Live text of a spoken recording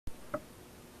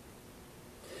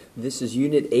This is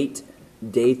Unit 8,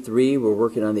 Day 3. We're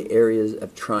working on the areas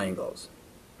of triangles.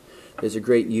 There's a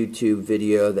great YouTube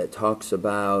video that talks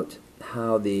about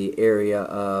how the area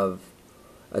of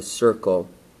a circle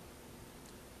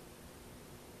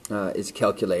is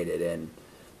calculated and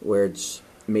where it's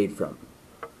made from.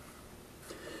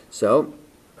 So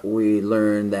we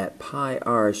learned that pi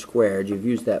r squared, you've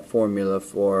used that formula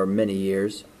for many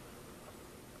years.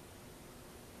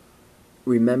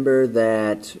 Remember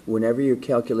that whenever you're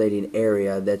calculating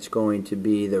area, that's going to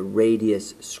be the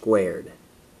radius squared.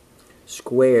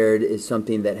 Squared is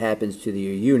something that happens to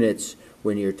your units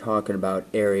when you're talking about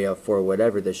area for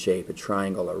whatever the shape, a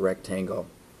triangle, a rectangle,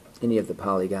 any of the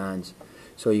polygons.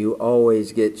 So you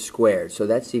always get squared. So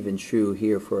that's even true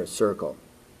here for a circle.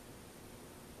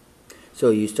 So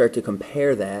you start to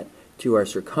compare that to our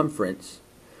circumference,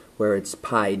 where it's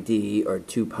pi d or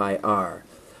 2 pi r.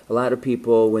 A lot of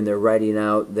people, when they're writing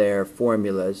out their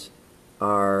formulas,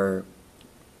 are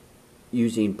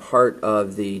using part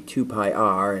of the 2 pi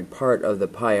r and part of the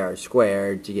pi r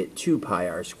squared to get 2 pi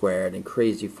r squared and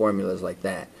crazy formulas like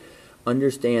that.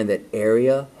 Understand that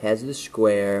area has the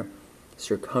square,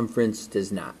 circumference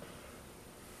does not.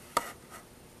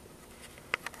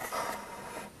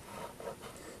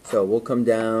 So we'll come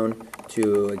down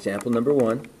to example number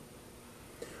 1,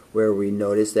 where we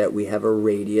notice that we have a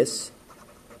radius.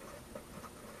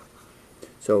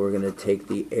 So we're going to take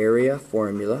the area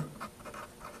formula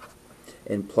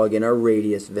and plug in our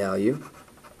radius value,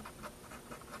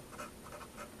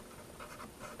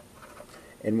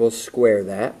 and we'll square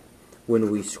that.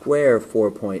 When we square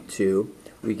 4.2,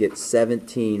 we get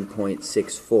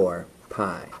 17.64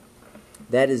 pi.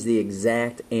 That is the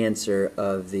exact answer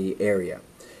of the area.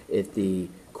 If the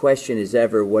question is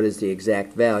ever what is the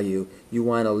exact value, you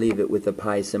want to leave it with the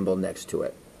pi symbol next to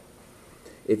it.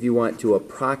 If you want to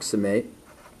approximate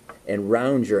and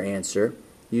round your answer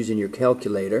using your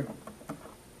calculator,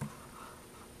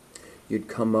 you'd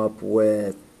come up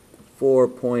with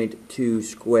 4.2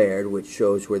 squared, which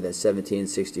shows where the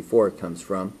 1764 comes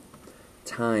from,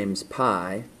 times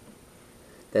pi.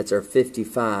 That's our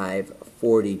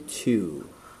 5542.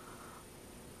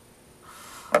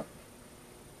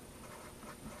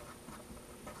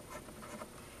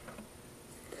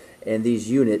 And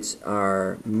these units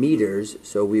are meters,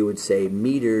 so we would say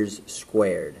meters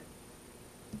squared.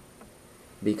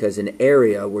 Because in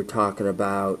area, we're talking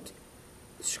about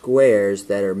squares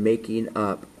that are making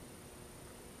up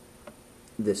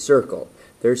the circle.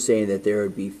 They're saying that there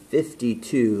would be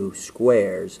 52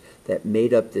 squares that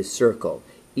made up this circle.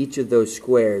 Each of those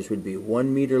squares would be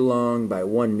 1 meter long by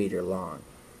 1 meter long,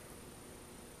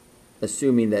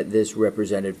 assuming that this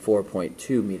represented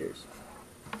 4.2 meters.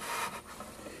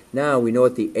 Now we know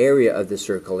what the area of the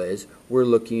circle is. We're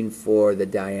looking for the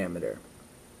diameter.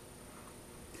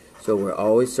 So we're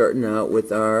always starting out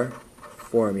with our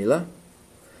formula.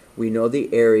 We know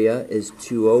the area is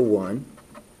 201.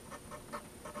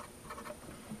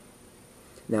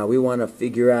 Now we want to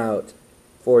figure out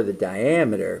for the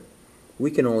diameter.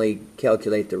 We can only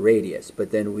calculate the radius,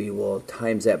 but then we will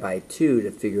times that by 2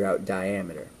 to figure out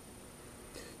diameter.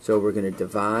 So we're going to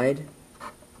divide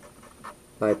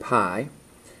by pi,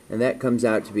 and that comes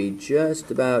out to be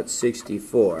just about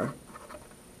 64,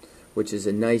 which is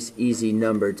a nice easy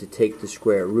number to take the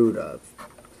square root of.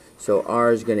 So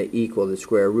r is going to equal the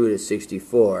square root of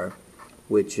 64,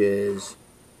 which is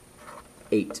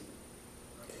 8.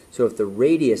 So if the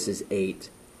radius is 8,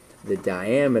 the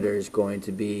diameter is going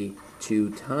to be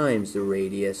 2 times the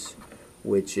radius,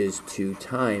 which is 2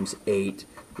 times 8,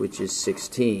 which is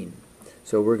 16.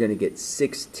 So we're going to get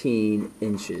 16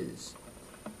 inches.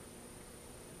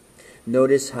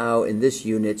 Notice how in this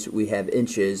units we have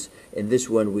inches, in this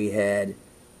one we had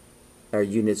our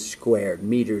units squared,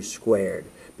 meters squared,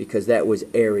 because that was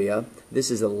area. This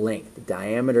is a length. The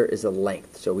diameter is a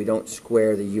length, so we don't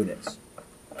square the units.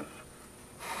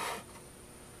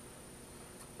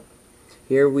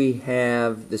 Here we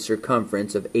have the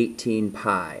circumference of 18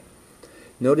 pi.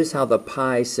 Notice how the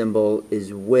pi symbol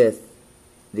is with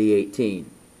the 18.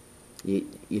 You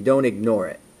don't ignore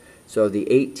it. So the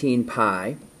 18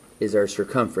 pi is our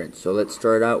circumference. So let's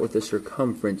start out with the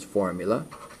circumference formula.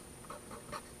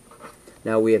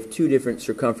 Now we have two different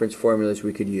circumference formulas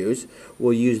we could use.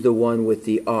 We'll use the one with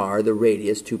the r, the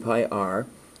radius, 2 pi r,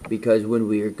 because when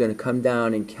we are going to come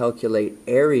down and calculate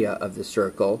area of the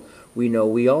circle, we know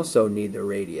we also need the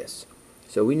radius.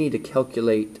 So we need to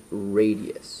calculate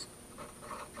radius.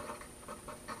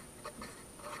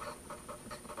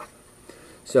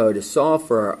 So to solve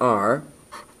for our r,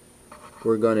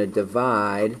 we're going to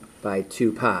divide by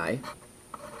 2 pi.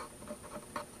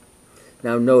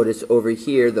 Now notice over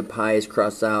here the pi is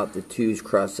crossed out, the 2's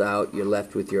crossed out, you're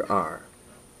left with your r.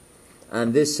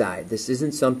 On this side, this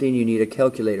isn't something you need a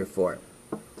calculator for.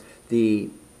 The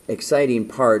exciting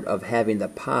part of having the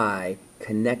pi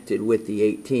connected with the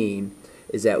 18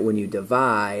 is that when you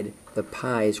divide, the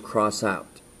pi's cross out.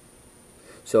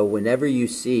 So whenever you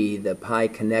see the pi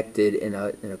connected in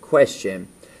a question,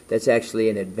 that's actually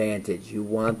an advantage. You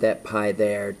want that pi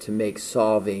there to make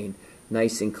solving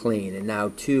nice and clean. And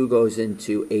now 2 goes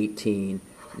into 18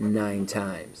 9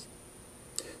 times.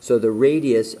 So the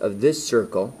radius of this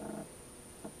circle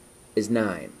is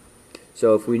 9.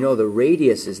 So if we know the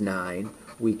radius is 9,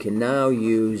 we can now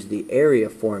use the area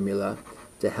formula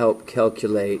to help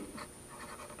calculate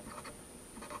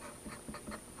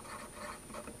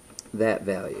that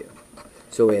value.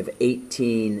 So we have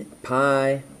 18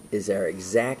 pi is our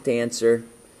exact answer.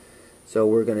 So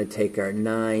we're going to take our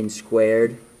 9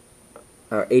 squared,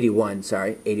 or 81,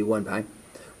 sorry, 81 pi.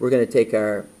 We're going to take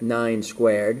our 9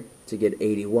 squared to get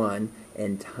 81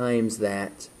 and times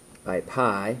that by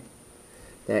pi.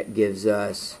 That gives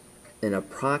us an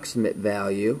approximate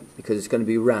value, because it's going to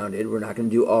be rounded. We're not going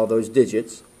to do all those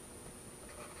digits.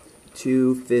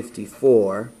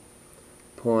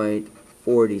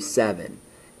 254.47,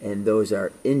 and those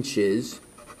are inches.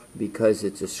 Because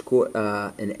it's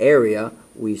an area,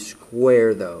 we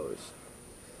square those.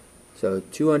 So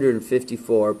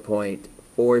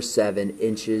 254.47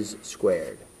 inches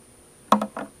squared.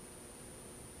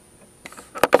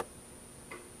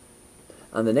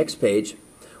 On the next page,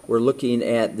 we're looking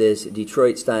at this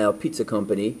Detroit-style pizza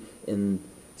company in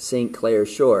St. Clair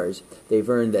Shores. They've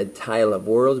earned the title of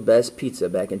World's Best Pizza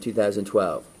back in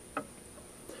 2012.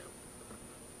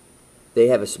 They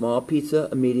have a small pizza,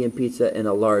 a medium pizza, and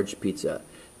a large pizza.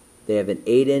 They have an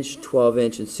 8-inch,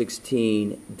 12-inch, and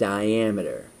 16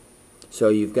 diameter. So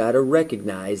you've got to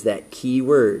recognize that key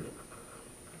word.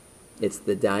 It's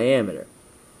the diameter.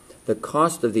 The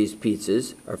cost of these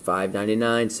pizzas are $5.99,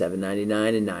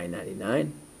 $7.99, and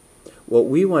 $9.99. What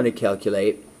we want to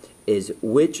calculate is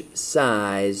which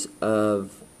size is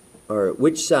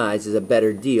a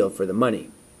better deal for the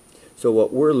money. So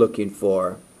what we're looking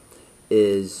for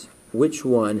is which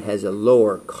one has a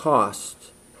lower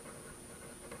cost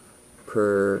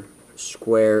per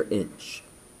square inch.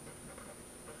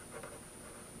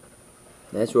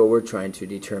 That's what we're trying to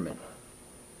determine.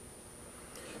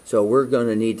 So we're going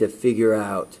to need to figure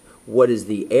out what is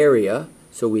the area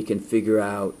so we can figure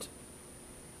out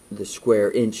the square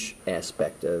inch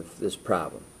aspect of this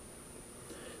problem.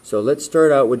 So let's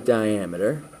start out with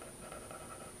diameter.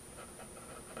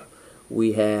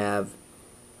 We have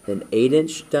an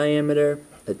 8-inch diameter,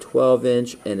 a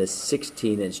 12-inch, and a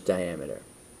 16-inch diameter.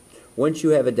 Once you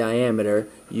have a diameter,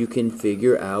 you can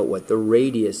figure out what the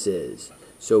radius is.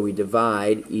 So we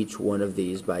divide each one of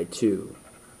these by 2.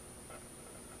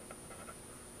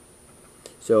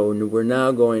 So we're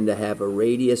now going to have a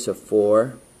radius of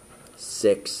 4,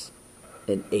 6,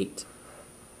 and 8.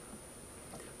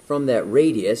 From that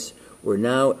radius, we're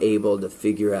now able to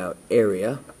figure out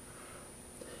area,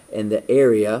 and the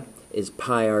area is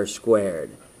pi r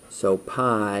squared. So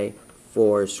pi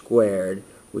 4 squared,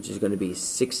 which is going to be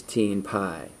 16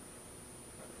 pi,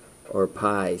 or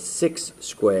pi 6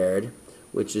 squared,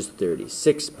 which is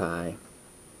 36 pi,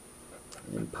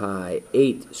 and pi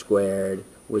 8 squared,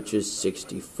 which is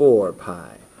 64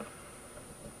 pi.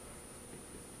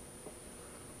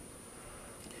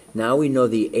 Now we know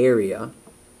the area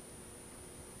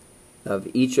of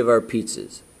each of our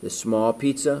pizzas: the small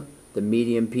pizza, the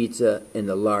medium pizza, and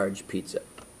the large pizza.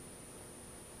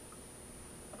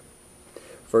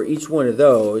 For each one of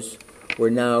those, we're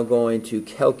now going to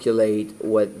calculate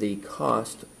what the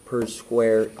cost per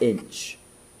square inch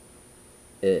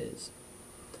is.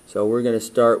 So we're going to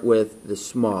start with the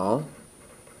small,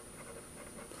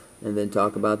 and then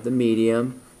talk about the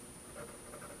medium,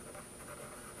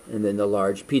 and then the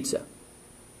large pizza.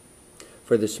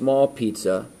 For the small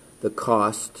pizza, the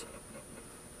cost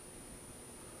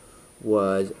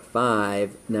was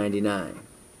 $5.99.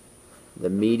 The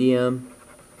medium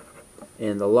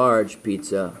and the large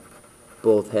pizza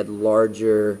both had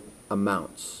larger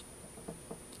amounts.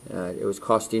 It was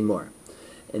costing more.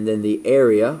 And then the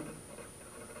area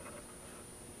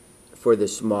for the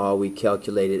small we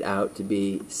calculated out to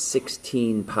be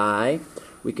 16 pi.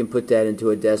 We can put that into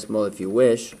a decimal if you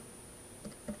wish,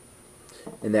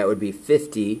 and that would be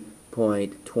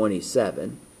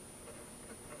 50.27.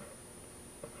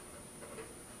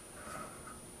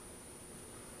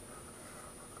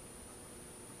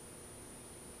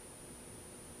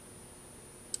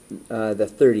 The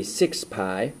 36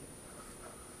 pi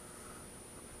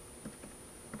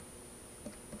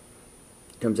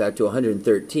comes out to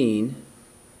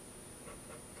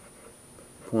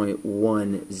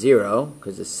 113.10,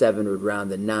 because the 7 would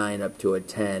round the 9 up to a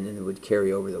 10 and it would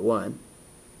carry over the 1.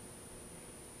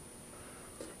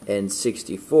 And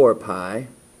 64 pi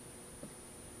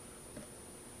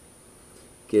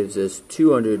gives us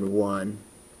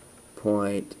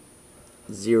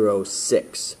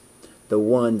 201.06. The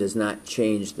 1 does not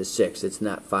change the 6. It's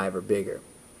not 5 or bigger.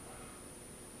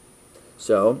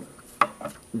 So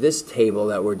this table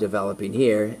that we're developing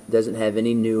here doesn't have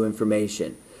any new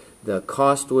information. The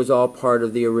cost was all part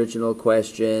of the original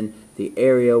question. The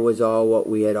area was all what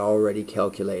we had already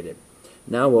calculated.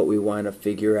 Now what we want to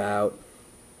figure out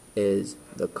is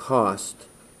the cost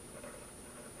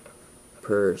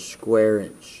per square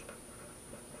inch.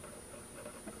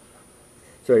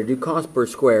 So to do cost per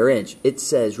square inch, it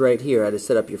says right here how to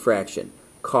set up your fraction.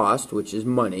 Cost, which is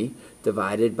money,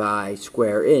 divided by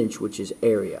square inch, which is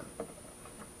area.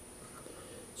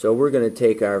 So we're going to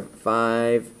take our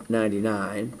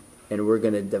 $5.99 and we're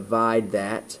going to divide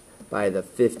that by the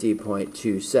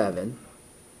 50.27,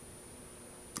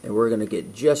 and we're going to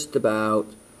get just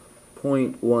about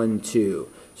 0.12.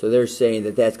 So they're saying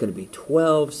that that's going to be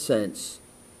 12 cents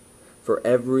for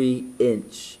every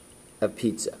inch of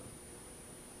pizza.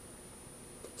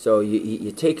 So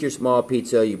you take your small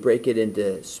pizza, you break it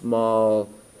into small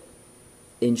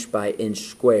inch by inch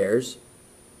squares,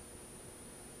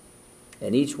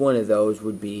 and each one of those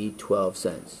would be 12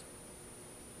 cents.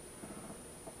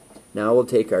 Now we'll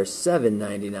take our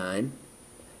 $7.99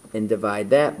 and divide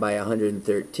that by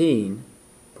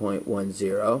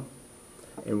 113.10,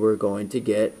 and we're going to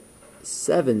get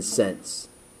 7 cents.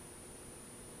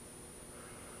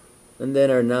 And then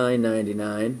our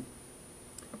 $9.99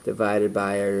 divided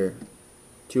by our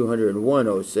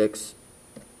 201.06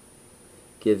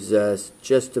 gives us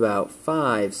just about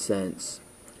 5 cents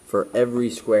for every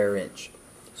square inch.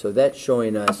 So that's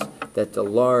showing us that the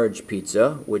large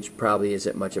pizza, which probably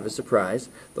isn't much of a surprise,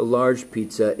 the large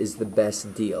pizza is the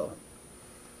best deal.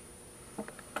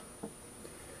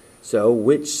 So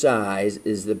which size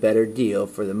is the better deal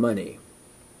for the money?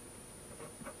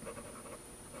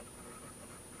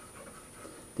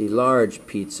 The large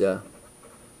pizza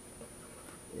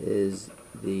is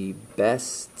the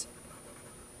best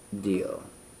deal.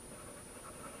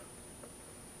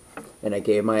 And I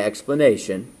gave my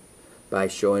explanation by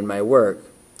showing my work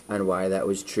on why that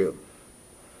was true.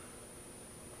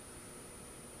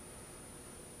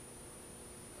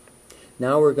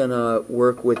 Now we're going to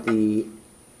work with the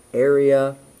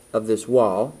area of this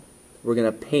wall. We're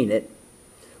going to paint it.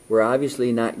 We're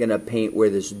obviously not going to paint where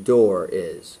this door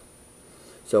is.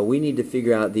 So we need to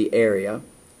figure out the area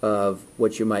of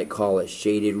what you might call a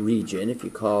shaded region. If you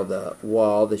call the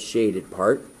wall the shaded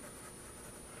part,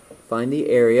 find the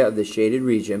area of the shaded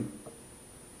region,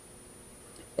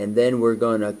 and then we're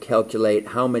going to calculate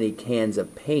how many cans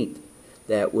of paint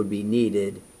that would be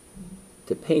needed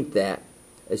to paint that,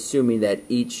 assuming that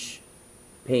each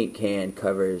paint can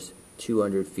covers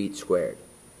 200 feet squared,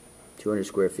 200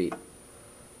 square feet.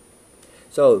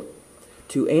 So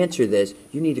to answer this,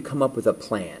 you need to come up with a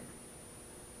plan.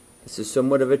 This is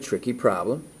somewhat of a tricky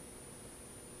problem.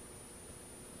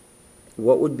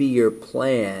 What would be your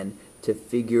plan to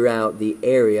figure out the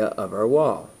area of our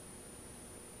wall?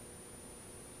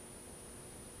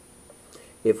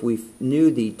 If we knew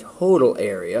the total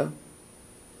area,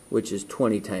 which is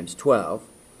 20 times 12,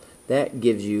 that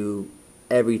gives you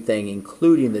everything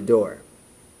including the door.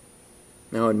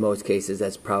 Now in most cases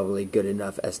that's probably good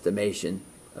enough estimation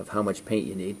of how much paint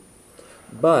you need.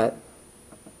 But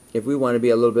if we want to be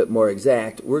a little bit more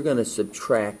exact, we're going to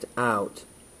subtract out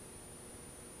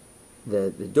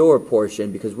the door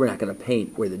portion because we're not going to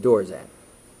paint where the door is at.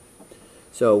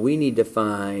 So we need to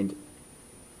find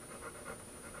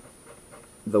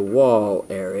the wall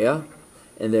area,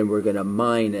 and then we're going to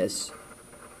minus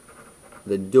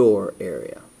the door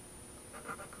area.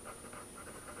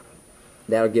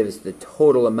 That'll give us the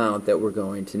total amount that we're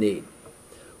going to need.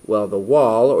 Well, the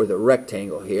wall, or the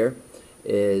rectangle here,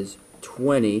 is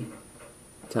 20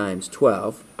 times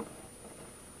 12.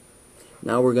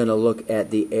 Now we're going to look at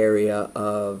the area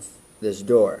of this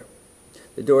door.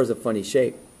 The door is a funny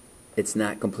shape. It's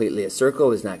not completely a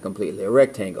circle, it's not completely a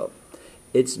rectangle.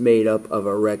 It's made up of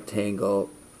a rectangle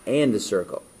and a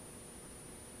circle.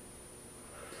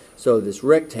 So this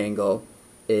rectangle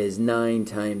is 9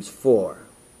 times 4.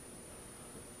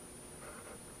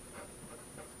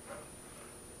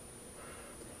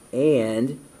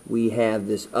 And we have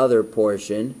this other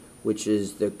portion, which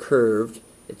is the curved.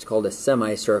 It's called a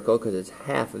semicircle because it's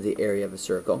half of the area of a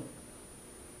circle.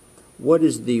 What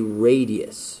is the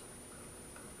radius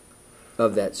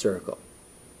of that circle?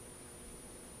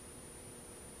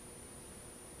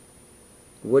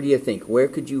 What do you think? Where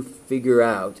could you figure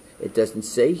out? It doesn't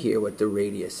say here what the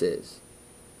radius is.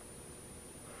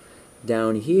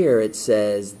 Down here it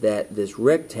says that this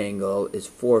rectangle is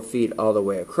 4 feet all the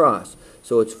way across.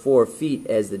 So it's 4 feet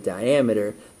as the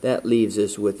diameter. That leaves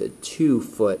us with a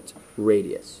 2-foot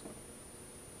radius.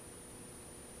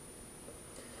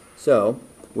 So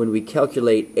when we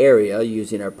calculate area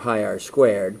using our pi r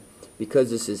squared, because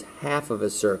this is half of a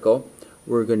circle,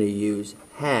 we're going to use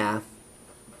half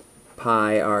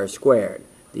pi r squared.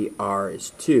 The r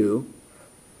is 2,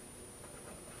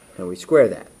 and we square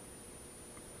that.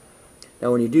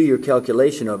 Now when you do your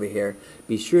calculation over here,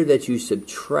 be sure that you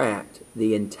subtract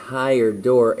the entire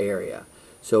door area.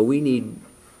 So we need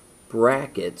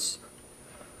brackets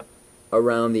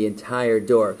around the entire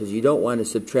door, because you don't want to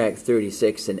subtract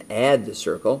 36 and add the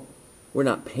circle. We're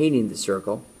not painting the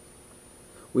circle.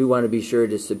 We want to be sure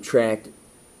to subtract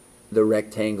the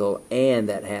rectangle and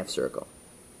that half circle.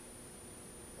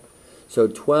 So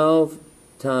 12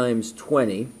 times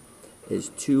 20 is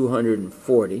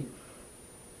 240.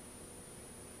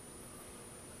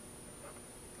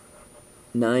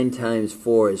 9 times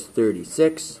 4 is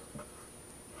 36.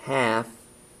 Half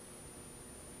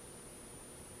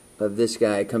of this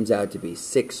guy comes out to be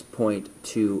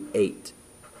 6.28.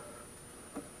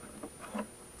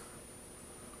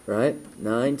 Right?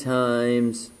 9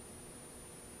 times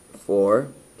 4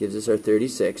 gives us our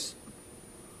 36.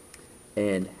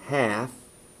 And half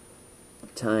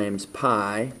times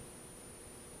pi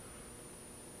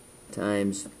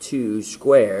times 2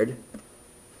 squared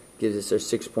gives us our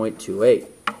 6.28.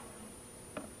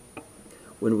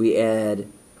 When we add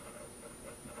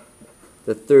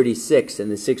the 36 and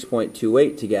the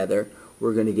 6.28 together,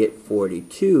 we're going to get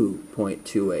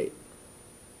 42.28.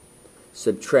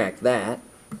 Subtract that.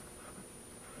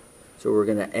 So we're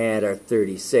going to add our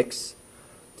 36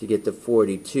 to get the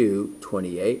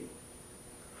 42.28.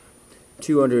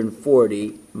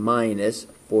 240 minus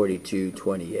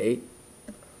 42.28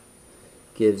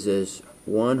 gives us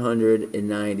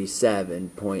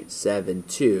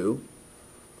 197.72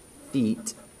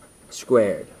 feet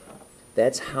squared.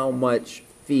 That's how much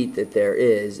feet that there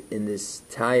is in this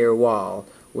entire wall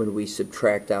when we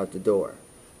subtract out the door.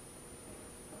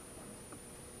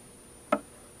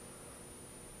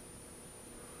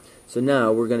 So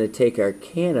now we're going to take our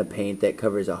can of paint that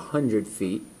covers 100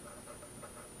 feet.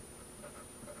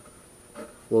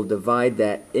 We'll divide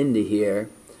that into here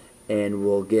and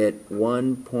we'll get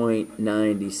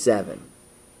 1.97.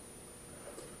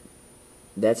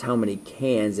 That's how many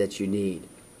cans that you need.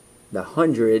 The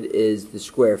 100 is the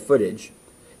square footage.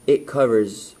 It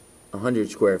covers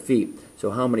 100 square feet.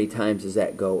 So how many times does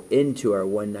that go into our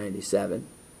 197?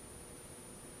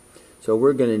 So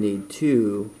we're going to need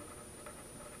 2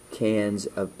 cans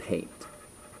of paint.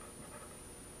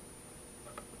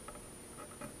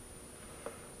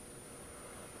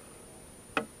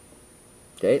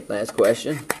 Okay, last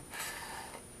question.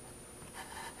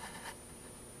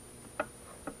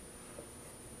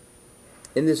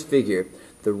 In this figure,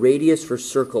 the radius for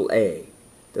circle A,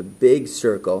 the big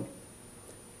circle,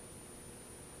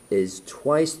 is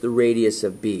twice the radius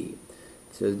of B.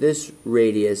 So this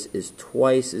radius is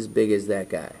twice as big as that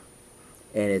guy.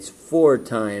 And it's 4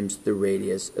 times the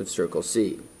radius of circle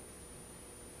C.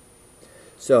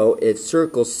 So if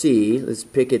circle C, let's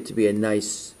pick it to be a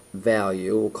nice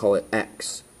value, we'll call it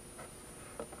X.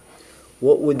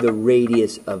 What would the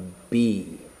radius of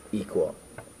B equal?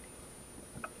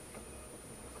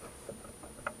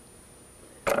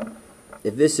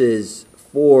 If this is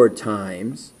 4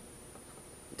 times,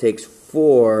 it takes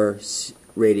 4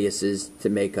 radiuses to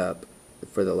make up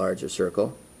for the larger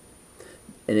circle.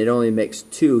 And it only makes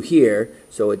 2 here,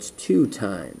 so it's 2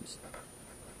 times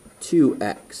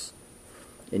 2x.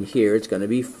 And here it's going to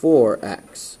be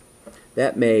 4x.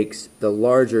 That makes the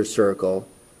larger circle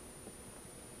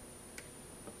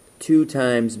 2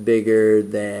 times bigger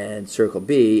than circle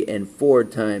B and 4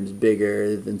 times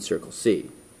bigger than circle C.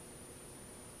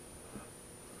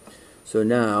 So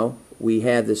now we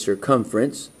have the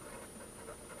circumference.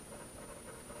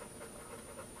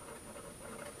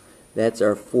 That's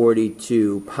our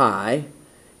 42 pi.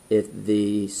 If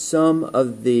the sum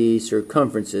of the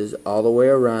circumferences all the way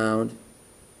around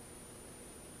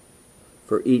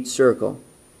for each circle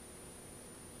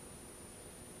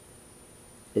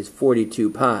is 42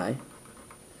 pi.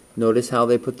 Notice how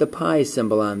they put the pi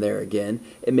symbol on there again.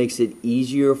 It makes it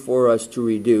easier for us to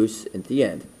reduce at the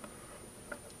end.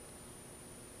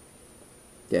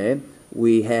 Okay,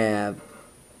 we have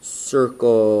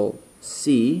circle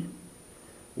C,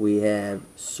 we have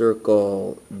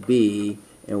circle B,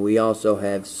 and we also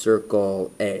have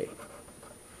circle A.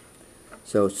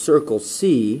 So circle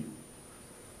C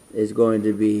is going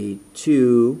to be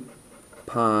 2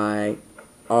 pi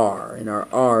r, and our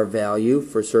r value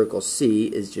for circle C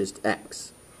is just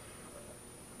x.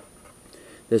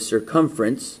 The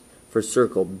circumference for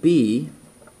circle B,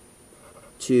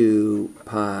 2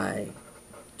 pi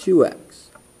 2x,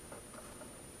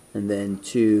 and then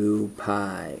 2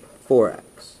 pi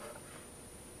 4x.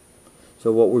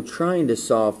 So what we're trying to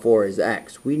solve for is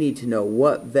x. We need to know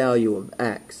what value of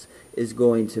x is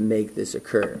going to make this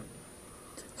occur.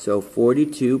 So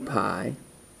 42 pi,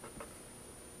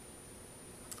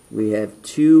 we have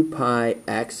 2 pi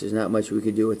x, there's not much we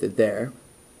could do with it there.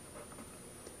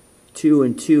 2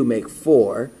 and 2 make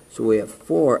 4, so we have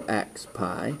 4x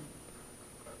pi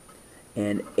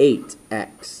and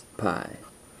 8x pi.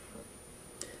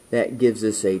 That gives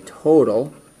us a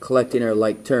total, collecting our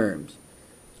like terms.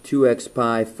 2x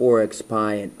pi, 4x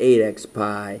pi, and 8x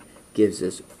pi gives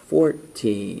us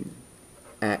 14x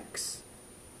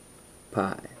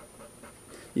pi.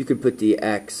 You could put the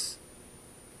x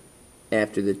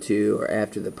after the 2 or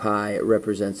after the pi. It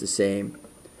represents the same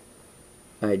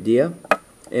idea.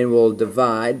 And we'll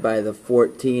divide by the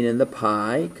 14 and the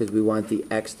pi because we want the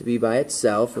x to be by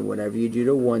itself, and whatever you do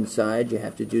to one side you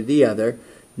have to do the other.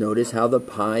 Notice how the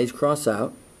pi's cross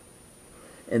out,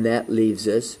 and that leaves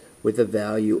us with a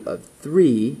value of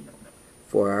 3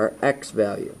 for our x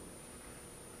value.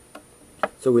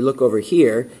 So we look over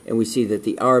here and we see that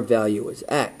the r value is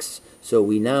x, so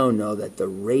we now know that the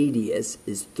radius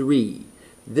is 3,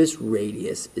 this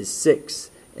radius is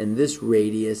 6, and this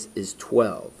radius is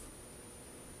 12.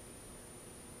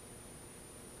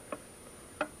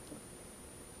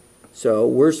 So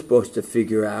we're supposed to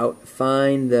figure out,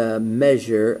 find the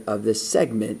measure of the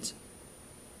segment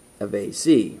of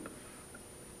AC.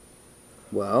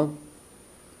 Well,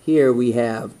 here we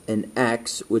have an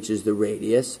x, which is the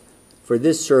radius. For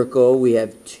this circle, we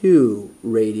have 2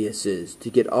 radiuses.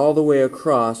 To get all the way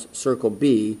across circle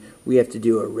B, we have to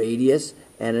do a radius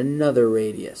and another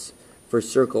radius. For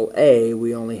circle A,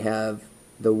 we only have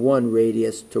the 1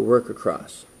 radius to work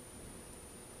across.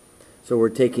 So we're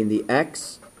taking the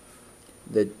x,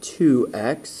 the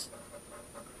 2x,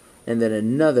 and then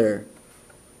another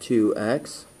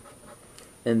 2x,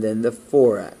 and then the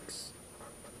 4x.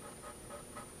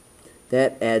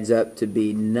 That adds up to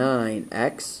be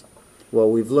 9x. Well,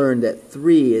 we've learned that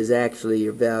 3 is actually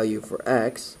your value for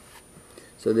x.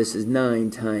 So this is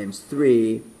 9 times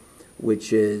 3,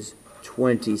 which is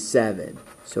 27.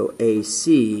 So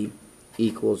AC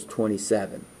equals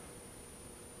 27.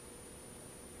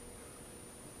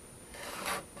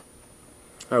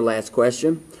 Our last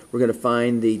question, we're going to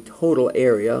find the total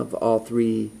area of all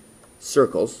 3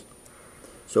 circles.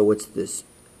 So what's this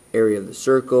area of the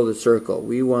circle? The circle.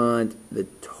 We want the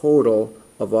total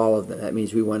of all of them. That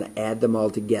means we want to add them all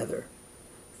together.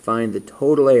 Find the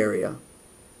total area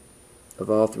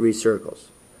of all 3 circles.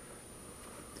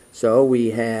 So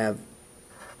we have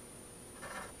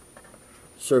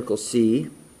circle C,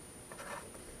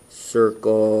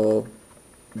 circle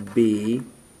B,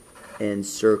 and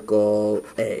circle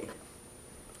A.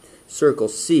 Circle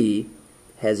C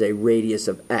has a radius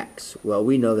of x. Well,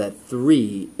 we know that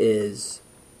 3 is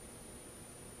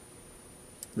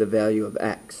the value of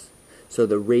x. So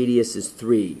the radius is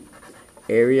 3.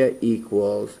 Area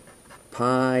equals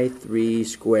pi 3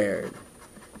 squared.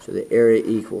 So the area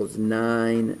equals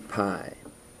 9 pi.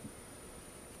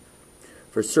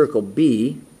 For circle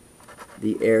B,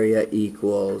 the area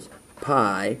equals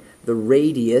pi, the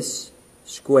radius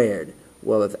squared.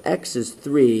 Well, if x is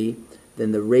 3,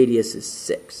 then the radius is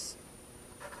 6.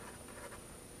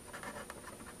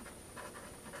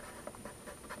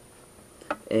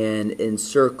 And in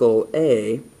circle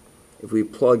A, if we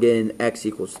plug in x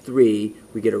equals 3,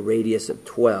 we get a radius of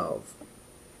 12.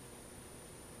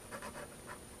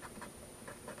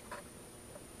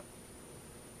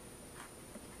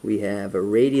 We have a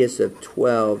radius of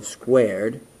 12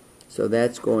 squared, so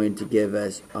that's going to give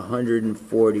us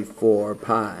 144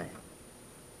 pi.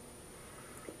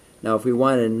 Now if we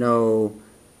want to know,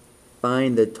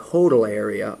 find the total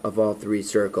area of all 3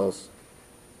 circles,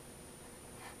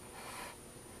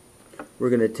 we're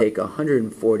going to take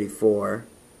 144,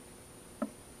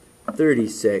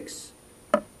 36,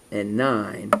 and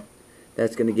 9.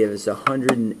 That's going to give us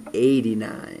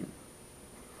 189.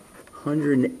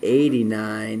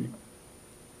 189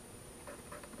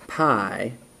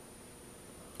 pi,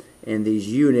 and these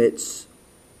units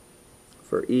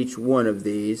for each one of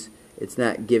these, it's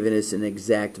not giving us an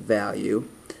exact value,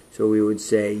 so we would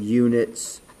say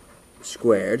units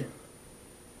squared.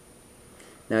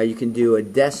 Now you can do a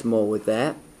decimal with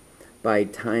that by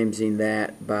timesing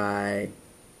that by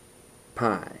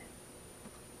pi.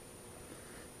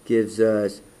 Gives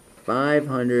us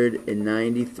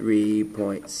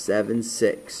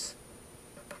 593.76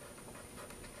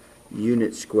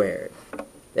 units squared.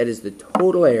 That is the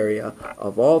total area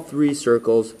of all three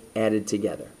circles added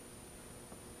together.